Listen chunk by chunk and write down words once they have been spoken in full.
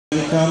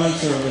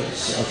comments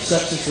of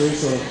sexist,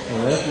 racial,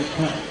 or ethnic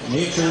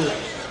nature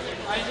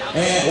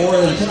or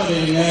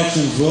intimidating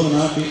actions will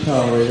not be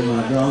tolerated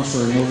on grounds for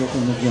removal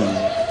from the gym.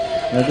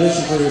 In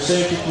addition, for your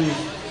safety, please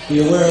be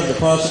aware of the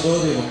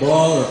possibility of a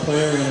ball or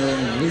player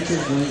entering the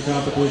bleachers during the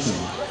competition.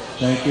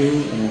 Thank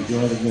you and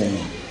enjoy the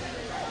game.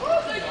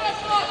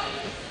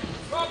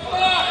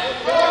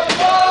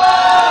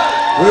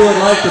 We would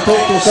like to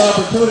take this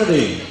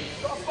opportunity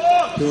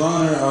to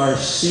honor our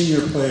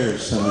senior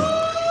players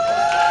tonight.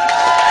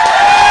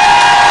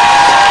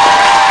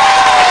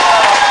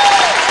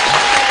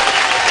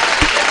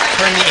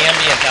 Turn the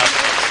ambient up.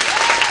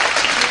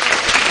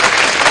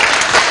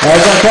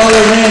 As I call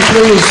your name,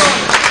 please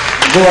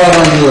go out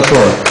on the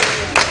report.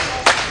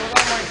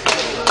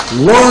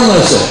 Lauren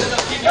Lissett.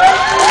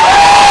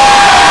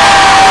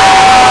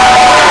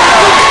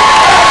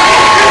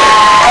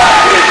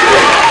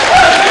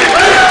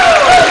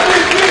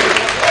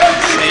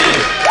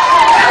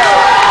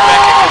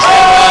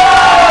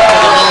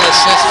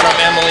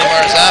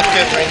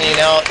 Bringing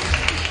out a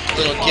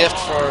little gift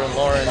for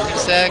Lauren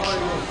Zag.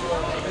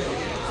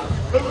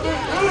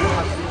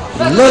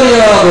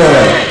 Lydia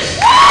Alvarez.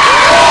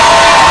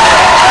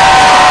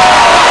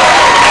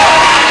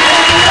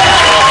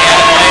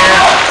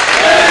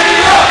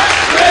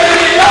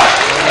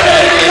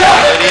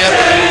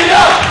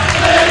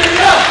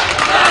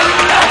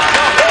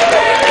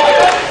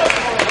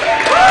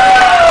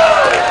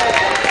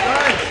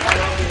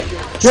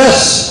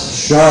 Jess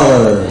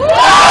Schaller.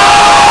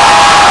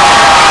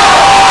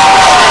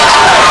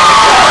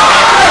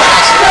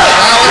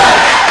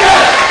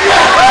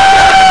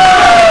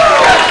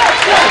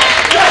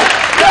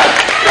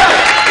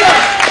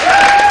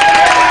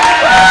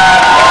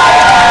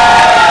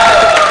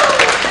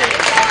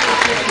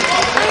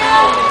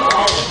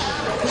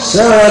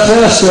 Sarah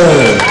Tester.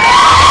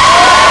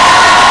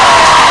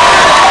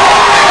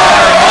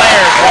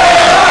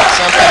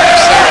 Something for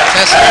Sarah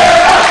Tester.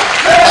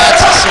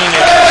 Lots of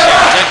seniors this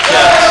year. Good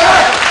kids.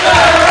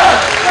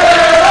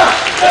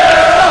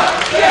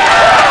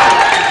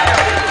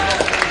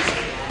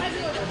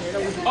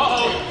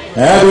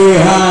 Abby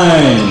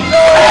Hines.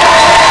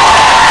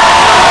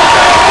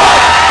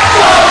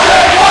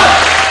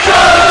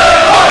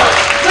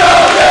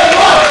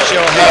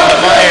 Johanna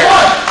Meyer.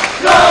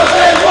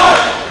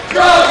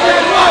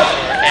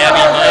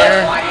 Abby Meyer.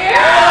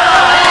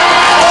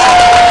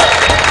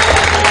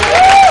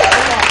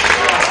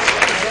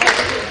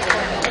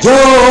 Joe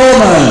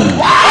Ullman.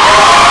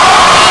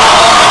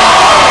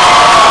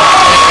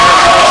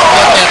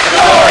 Look at the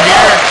floor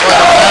here for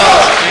the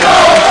Browns.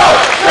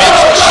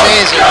 Rachel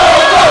Shazer.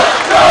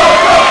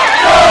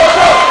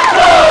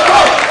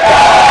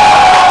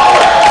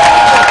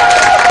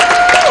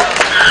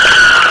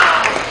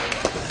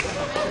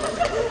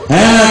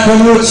 Hannah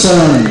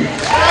Knudsen.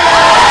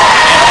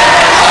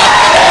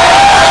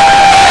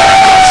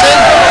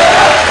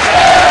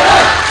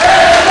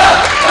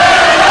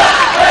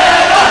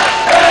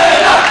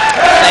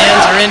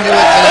 Fans are into it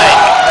tonight,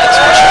 that's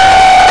for sure.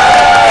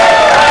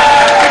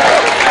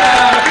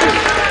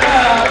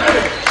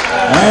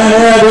 And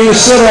Abby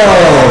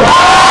Siddle.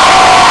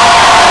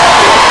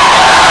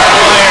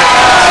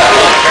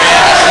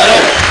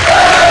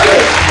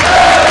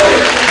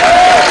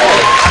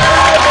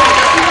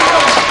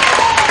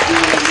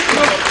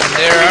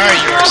 There are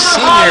your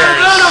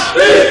seniors.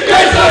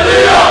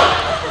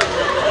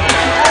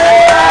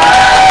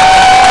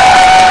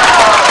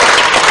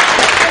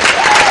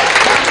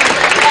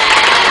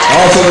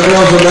 Also, the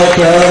girls would like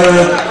to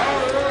honor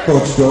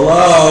Coach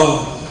Delau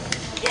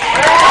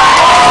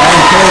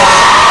and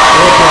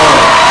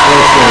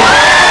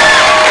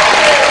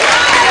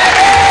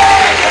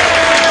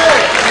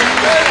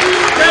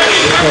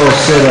Coach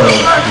Siddle.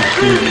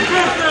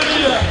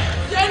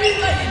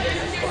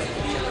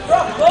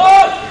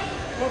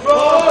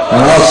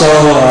 And also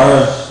our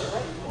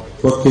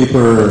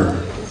bookkeeper,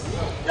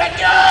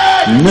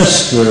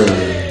 Mr.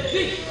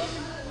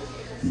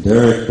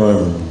 Derek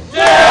Barlow.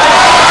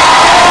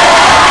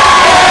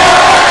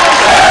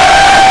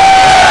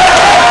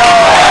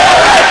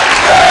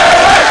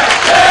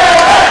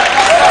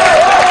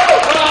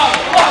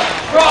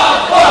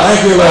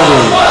 Thank you,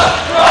 ladies.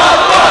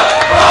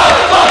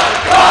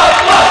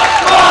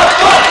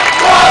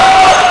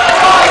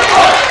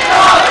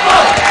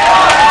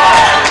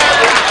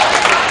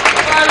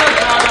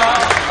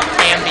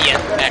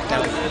 Ambient back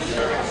down.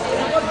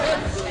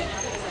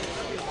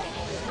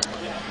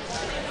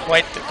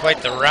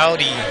 Quite the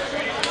rowdy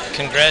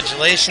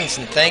congratulations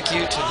and thank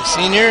you to the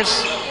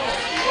seniors.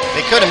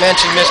 They could have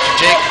mentioned Mr.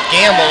 Jake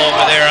Gamble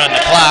over there on the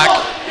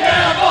clock.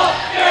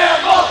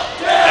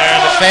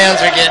 The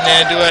fans are getting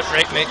into it,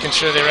 right, making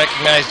sure they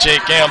recognize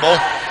Jake Gamble.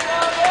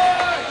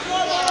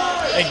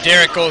 I think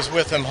Derek goes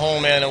with him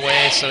home and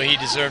away, so he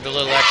deserved a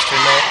little extra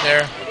note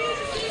there.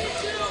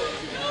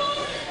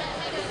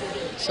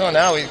 So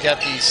now we've got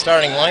the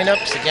starting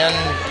lineups. Again,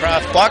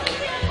 Prof. Buck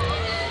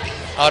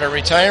out of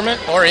retirement,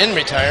 or in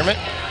retirement,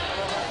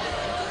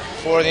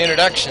 for the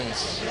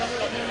introductions.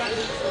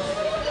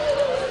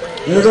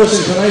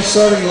 Introducing tonight's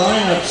starting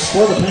lineups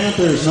for the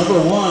Panthers. Number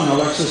 1,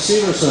 Alexis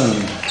Severson.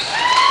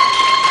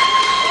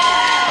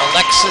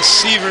 Alexis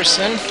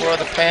Severson for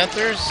the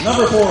Panthers.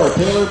 Number 4,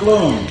 Taylor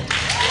Bloom.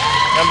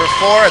 Number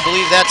 4, I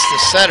believe that's the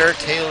setter,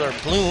 Taylor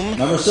Bloom.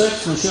 Number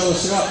 6, Michelle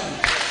Lisowski.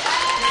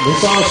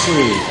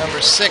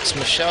 Number 6,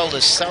 Michelle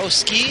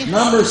Lisowski.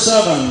 Number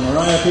 7,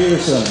 Mariah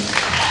Peterson.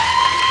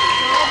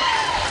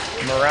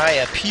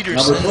 Mariah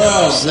Peterson. Number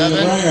 12, Julie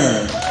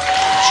Branger.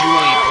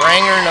 Julie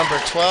Branger, number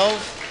 12.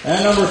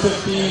 And number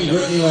 15,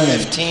 Brittany Lane.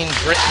 15,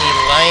 Brittany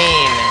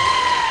Lane.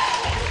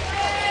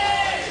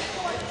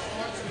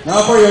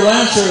 Now for your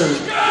Lancers.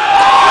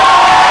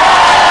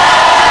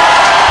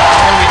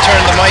 We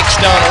turned the mics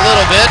down a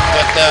little bit,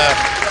 but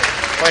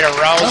quite a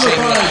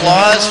rousing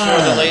applause for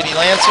the Lady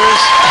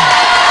Lancers.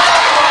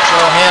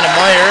 Johanna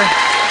Meyer.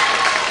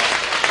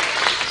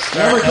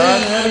 Number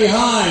 10, Abby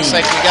Hines. Looks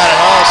like we got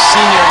an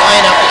all-senior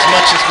lineup as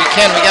much as we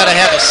can. We got to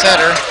have a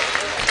setter.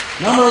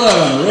 Number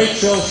 11,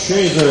 Rachel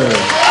Shazer.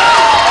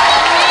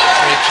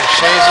 Rachel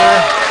Shazer.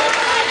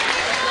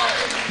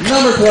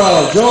 Number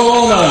 12, Joe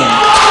Ullman.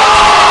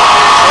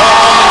 Joe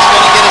Ullman's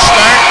going to get a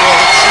start.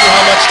 We'll see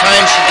how much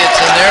time she gets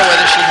in there,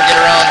 whether she can get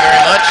around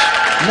very much.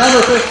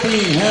 Number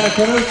 15, Hannah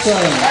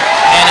Knutson.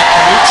 Hannah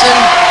Knutson.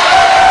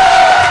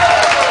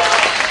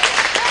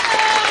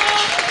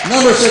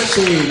 Number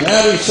 16,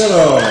 Abby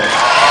Sitto.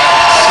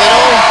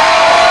 Sitto.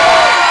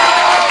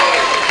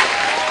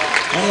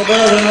 On the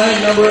bar tonight,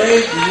 number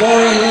 8,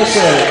 Lauren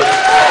Lisak.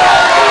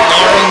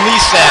 Lauren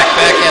Lisak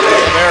back at the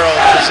libero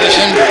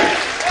position.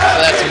 So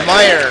that's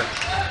Meyer,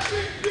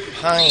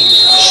 Hines,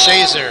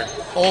 Shazer,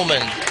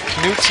 Ullman,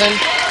 Knutson,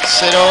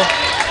 Sitto,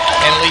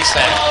 and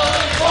Lisak.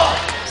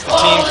 As the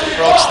teams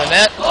approach the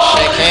net,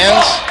 shake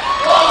hands.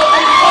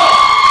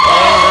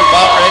 And we're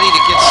about ready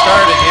to get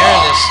started here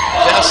in this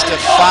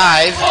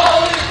best-of-5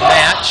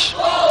 match.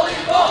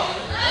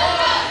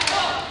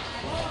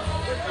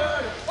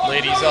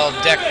 Ladies all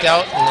decked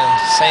out in the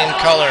same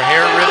color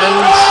hair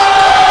ribbons.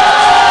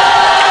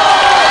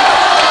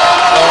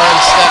 Lauren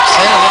steps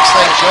in. It looks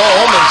like Joe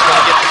Ullman's going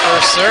to get the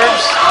first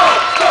serves.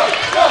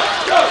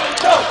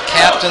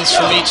 Captains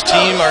from each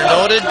team are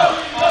noted.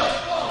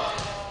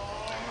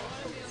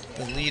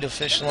 The lead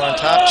official on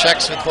top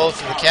checks with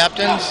both of the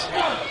captains.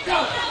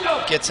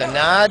 Gets a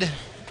nod,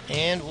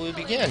 and we'll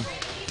begin.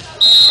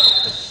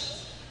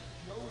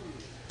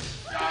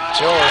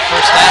 Joe, her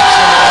first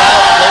action in a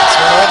while, floats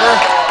one over.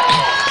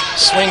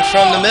 Swing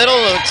from the middle.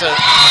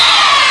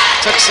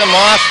 Took some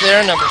off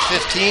there, number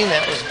 15.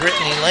 That was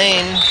Brittany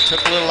Lane.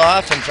 Took a little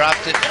off and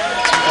dropped it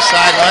to the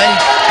sideline.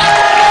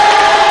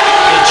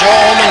 So Joe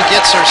Ullman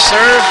gets her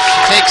serve. She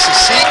takes a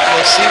seat.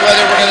 We'll see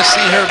whether we're going to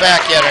see her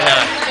back yet or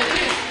not.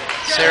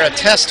 Sarah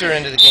Tester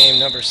into the game,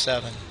 number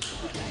 7.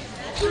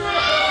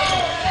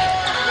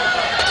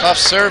 Tough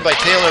serve by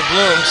Taylor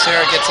Bloom.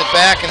 Sarah gets it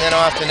back and then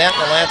off the net,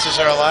 and the Lancers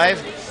are alive.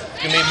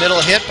 It's going to be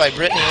middle hit by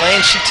Brittany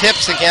Lane. She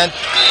tips again.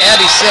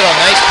 Abby Sitto,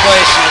 nice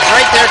play. She was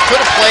right there, could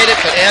have played it,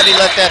 but Abby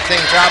let that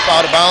thing drop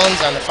out of bounds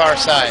on the far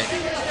side.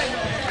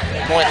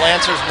 Point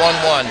Lancers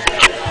 1-1.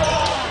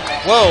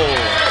 Whoa.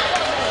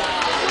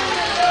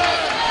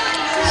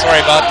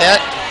 Sorry about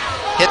that.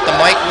 Hit the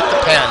mic with the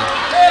pen.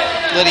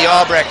 Lydia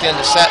Albrecht in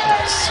to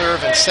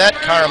serve and set.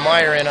 Cara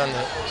Meyer in on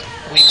the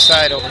weak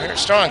side over here.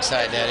 Strong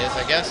side, that is,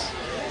 I guess.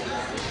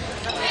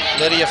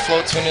 Lydia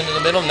floats one into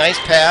the middle.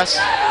 Nice pass.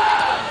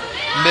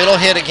 Middle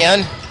hit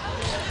again.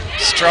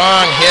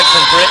 Strong hit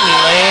from Brittany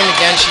Lane.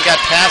 Again, she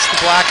got past the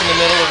block in the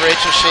middle of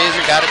Rachel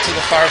Shazer. Got it to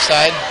the far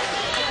side.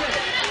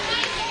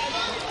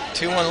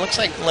 2-1. Looks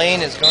like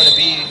Lane is going to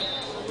be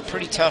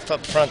pretty tough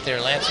up front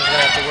there. Lancers going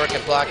to have to work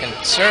at blocking.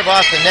 Serve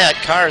off the net.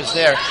 Cara's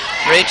there.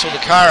 Rachel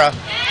to Cara.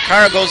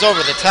 Cara goes over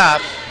the top.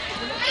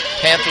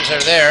 Panthers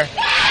are there.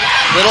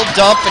 Little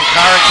dump and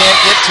Cara can't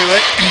get to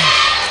it.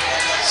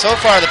 So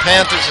far the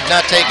Panthers have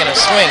not taken a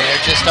swing.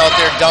 They're just out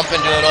there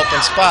dumping to an open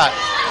spot.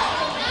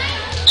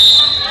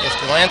 If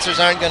the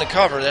Lancers aren't going to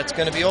cover, that's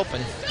going to be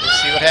open. We'll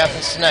see what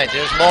happens tonight.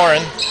 There's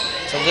Lauren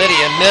to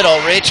Lydia. Middle.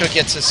 Rachel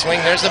gets a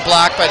swing. There's the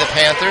block by the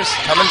Panthers.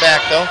 Coming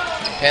back though.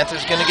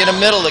 Panthers going to get a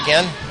middle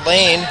again.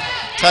 Lane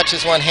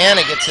touches one.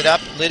 Hannah gets it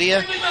up.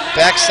 Lydia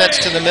back sets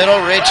to the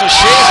middle. Rachel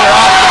Shazer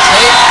off the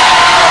tape.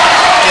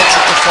 Gets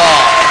it to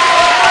fall.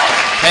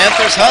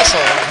 Panthers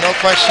hustle. No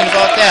question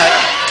about that.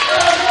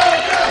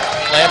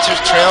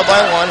 Lancers trail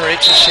by 1.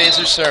 Rachel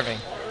Shazer serving.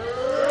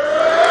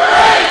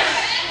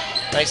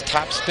 Nice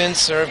top spin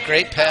serve.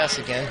 Great pass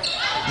again.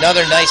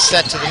 Another nice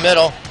set to the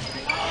middle.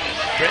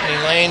 Brittany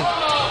Lane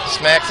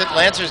smacks it.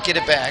 Lancers get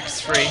it back.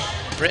 3.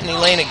 Brittany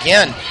Lane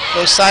again.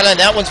 Goes sideline.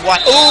 That one's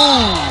wide.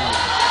 Ooh!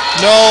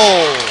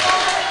 No.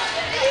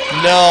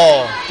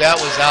 No. That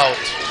was out.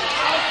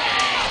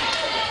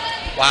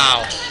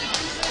 Wow.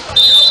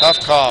 Tough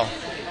call.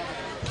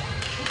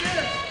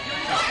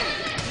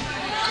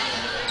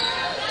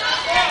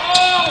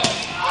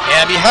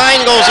 Yeah,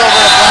 behind goes over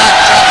the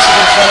block, drops it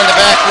in front of the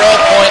back row,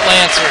 point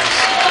Lancers.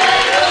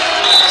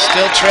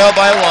 Still trail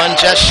by 1,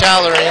 Jess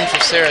Schaller in for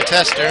Sarah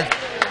Tester.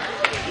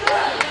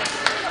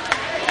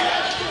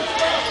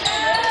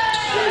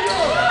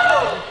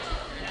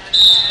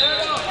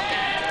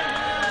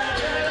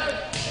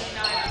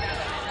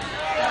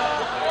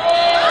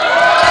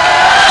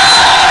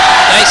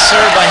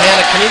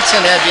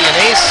 Knudsen, that'd be an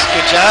ace.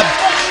 Good job.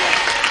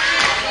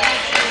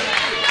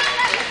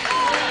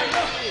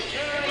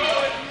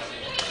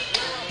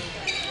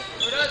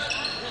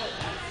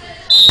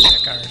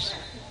 Check ours.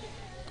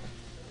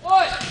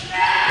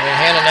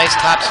 Hannah, nice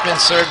top spin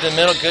serve to the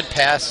middle. Good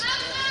pass.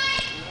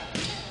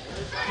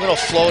 Little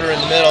floater in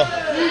the middle.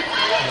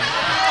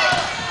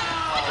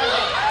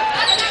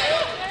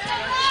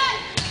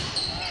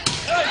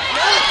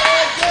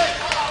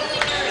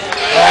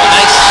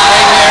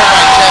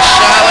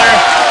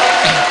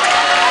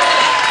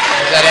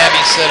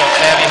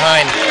 Abby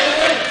Hine.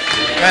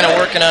 Kind of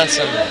working on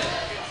some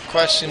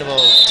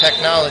questionable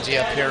technology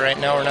up here right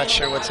now. We're not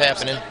sure what's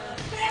happening.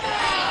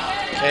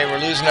 Okay, we're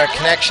losing our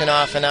connection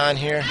off and on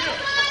here.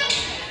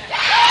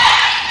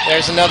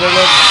 There's another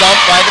little dump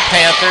by the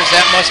Panthers.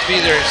 That must be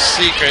their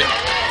secret.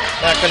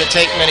 Not going to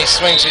take many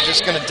swings. They're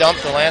just going to dump.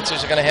 The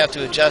Lancers are going to have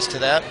to adjust to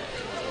that.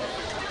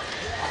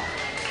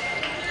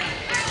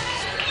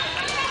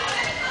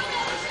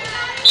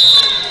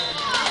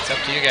 It's up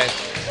to you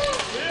guys.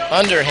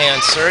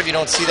 Underhand serve. You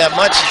don't see that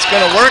much. It's going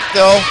to work,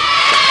 though,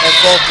 as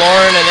both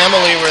Lauren and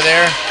Emily were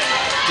there.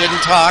 Didn't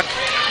talk.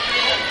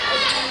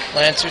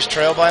 Lancers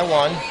trail by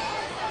 1.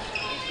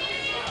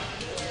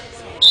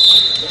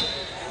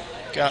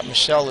 Got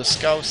Michelle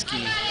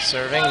Laskowski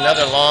serving.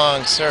 Another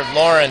long serve.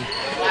 Lauren.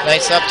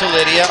 Nice up to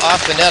Lydia.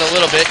 Off the net a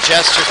little bit.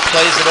 Jess just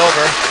plays it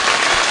over.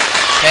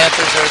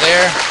 Panthers are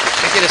there.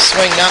 They get a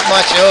swing. Not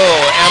much. Oh,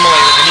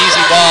 Emily with an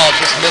easy ball.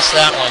 Just missed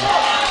that one.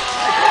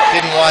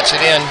 Didn't watch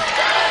it in.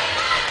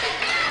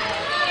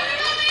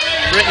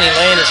 Brittany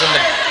Lane is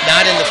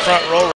not in the front row.